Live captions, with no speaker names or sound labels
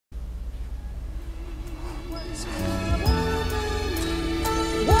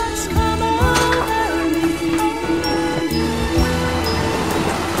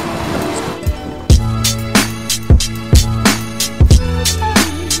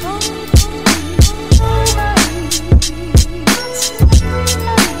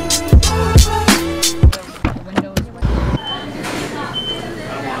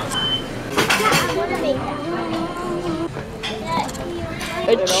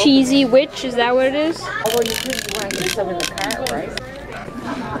cheesy witch, is that what it is? Oh, well, you could want to get some in the car, right?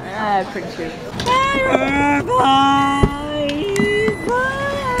 Pretty sure.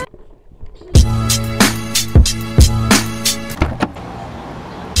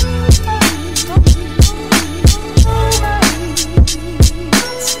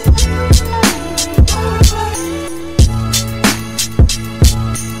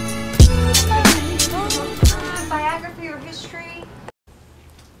 Biography or history?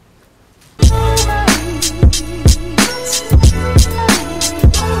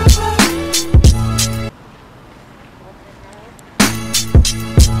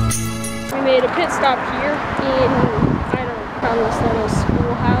 We made a pit stop here in, I don't know, around this little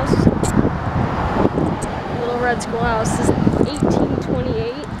schoolhouse. Little red schoolhouse. This is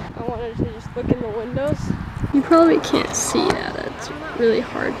 1828. I wanted to just look in the windows. You probably can't see that. It's really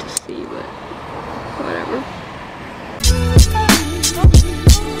hard to see, but whatever.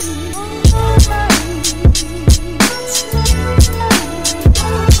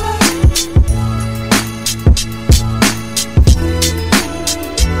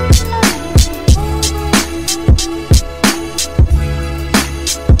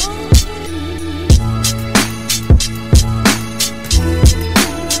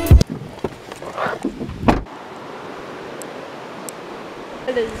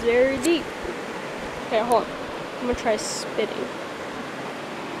 It is very deep. Okay, hold on. I'm gonna try spitting.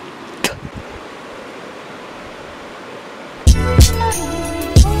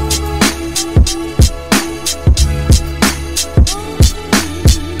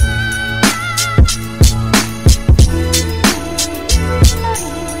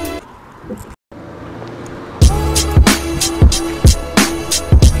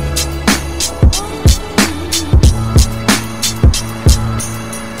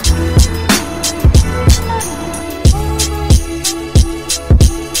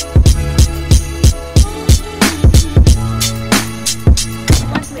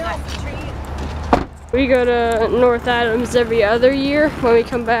 We go to North Adams every other year when we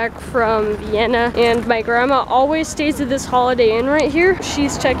come back from Vienna, and my grandma always stays at this Holiday Inn right here.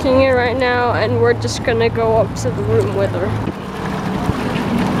 She's checking in right now, and we're just gonna go up to the room with her.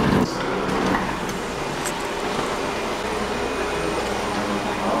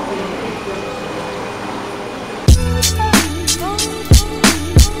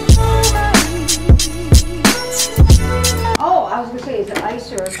 Oh, I was gonna say, is it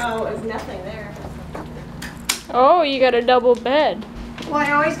ice or? Oh, there's nothing there. Oh, you got a double bed. Well,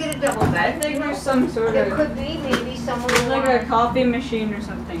 I always get a double I bed. think there's some sort There of, could be, maybe someone. like a coffee machine or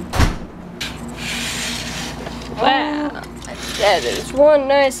something. Wow, that is one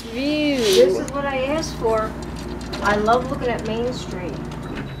nice view. This is what I asked for. I love looking at Main Street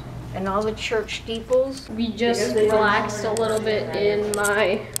and all the church steeples. We just relaxed a little bit in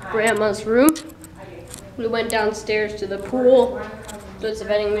my grandma's room. We went downstairs to the pool. There's a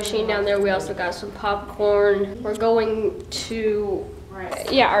vending machine down there. We also got some popcorn. We're going to,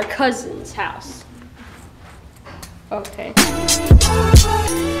 yeah, our cousin's house. Okay.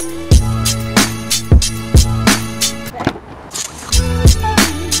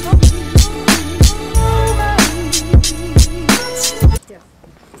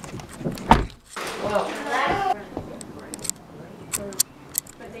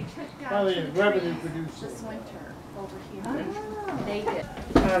 Probably revenue producer. This winter over here. They did.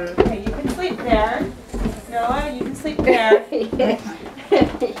 Okay, you can sleep there. Noah, you can sleep there. No,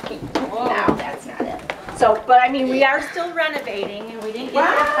 that's not it. So, but I mean, we are still renovating and we didn't get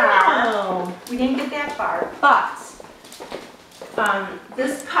that far. We didn't get that far, but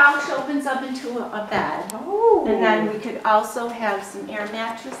this couch opens up into a bed. Oh. And then we could also have some air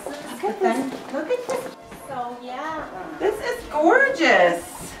mattresses. Look at this. Look at this. So, yeah. This is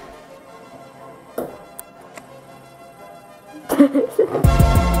gorgeous.